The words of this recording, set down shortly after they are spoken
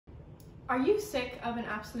Are you sick of an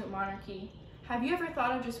absolute monarchy? Have you ever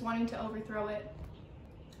thought of just wanting to overthrow it?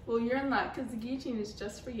 Well, you're in luck, because the guillotine is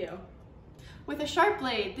just for you. With a sharp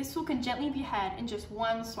blade, this tool can gently behead in just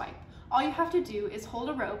one swipe. All you have to do is hold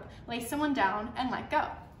a rope, lay someone down, and let go.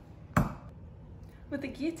 With the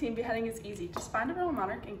guillotine, beheading is easy. Just find a real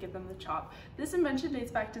monarch and give them the chop. This invention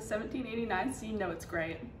dates back to 1789, so you know it's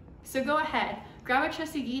great. So go ahead, grab a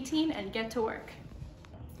trusty guillotine and get to work.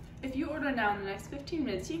 If you order now in the next 15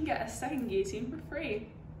 minutes, you can get a second guillotine for free.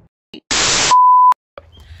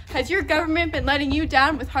 Has your government been letting you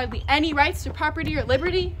down with hardly any rights to property or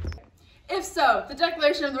liberty? If so, the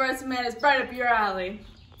Declaration of the Rights of Man is right up your alley.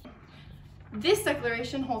 This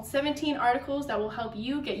declaration holds 17 articles that will help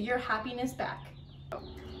you get your happiness back.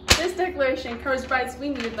 This declaration covers rights we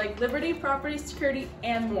need like liberty, property, security,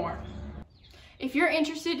 and more. If you're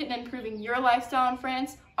interested in improving your lifestyle in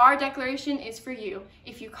France, our declaration is for you.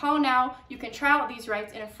 If you call now, you can try out these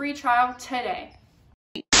rights in a free trial today.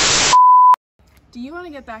 Do you want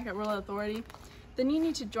to get back at royal authority? Then you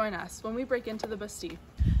need to join us when we break into the Bastille.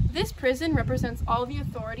 This prison represents all the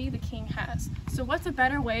authority the king has, so what's a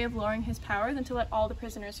better way of lowering his power than to let all the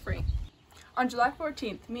prisoners free? On July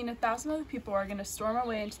 14th, me and 1,000 other people are going to storm our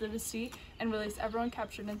way into the Bastille and release everyone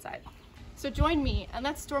captured inside. So join me and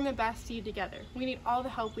let's storm the Bastille together. We need all the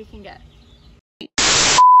help we can get.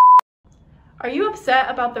 Are you upset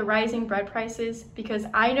about the rising bread prices? Because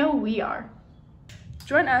I know we are.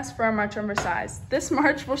 Join us for our March on Versailles. This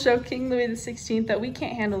march will show King Louis XVI that we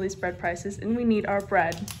can't handle these bread prices and we need our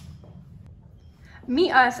bread.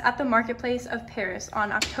 Meet us at the marketplace of Paris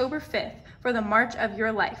on October 5th for the March of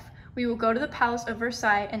Your Life. We will go to the Palace of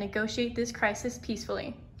Versailles and negotiate this crisis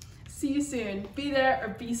peacefully. See you soon. Be there or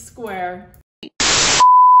be square.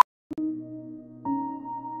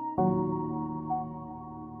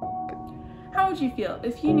 How would you feel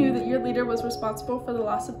if you knew that your leader was responsible for the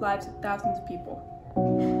loss of lives of thousands of people?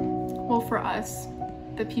 Well, for us,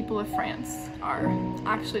 the people of France are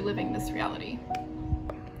actually living this reality.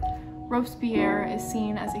 Robespierre is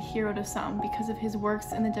seen as a hero to some because of his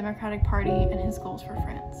works in the Democratic Party and his goals for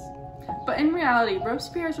France. But in reality,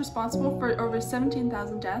 Robespierre is responsible for over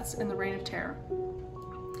 17,000 deaths in the Reign of Terror.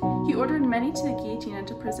 He ordered many to the guillotine and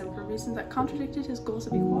to prison for reasons that contradicted his goals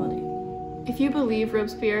of equality. If you believe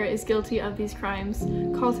Robespierre is guilty of these crimes,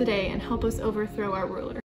 call today and help us overthrow our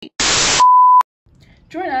ruler.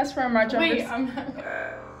 Join us for our March on Wait,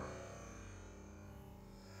 Versailles.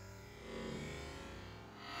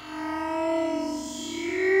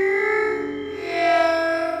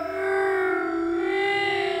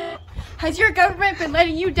 Has your government been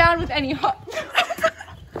letting you down with any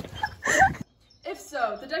If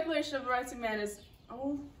so, the Declaration of the Rights of Man is...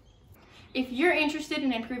 If you're interested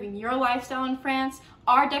in improving your lifestyle in France,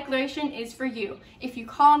 our declaration is for you. If you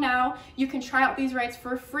call now, you can try out these rights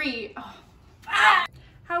for free.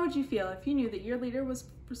 How would you feel if you knew that your leader was...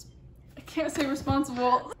 I can't say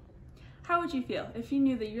responsible. How would you feel if you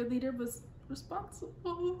knew that your leader was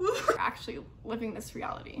responsible? We're actually living this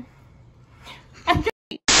reality.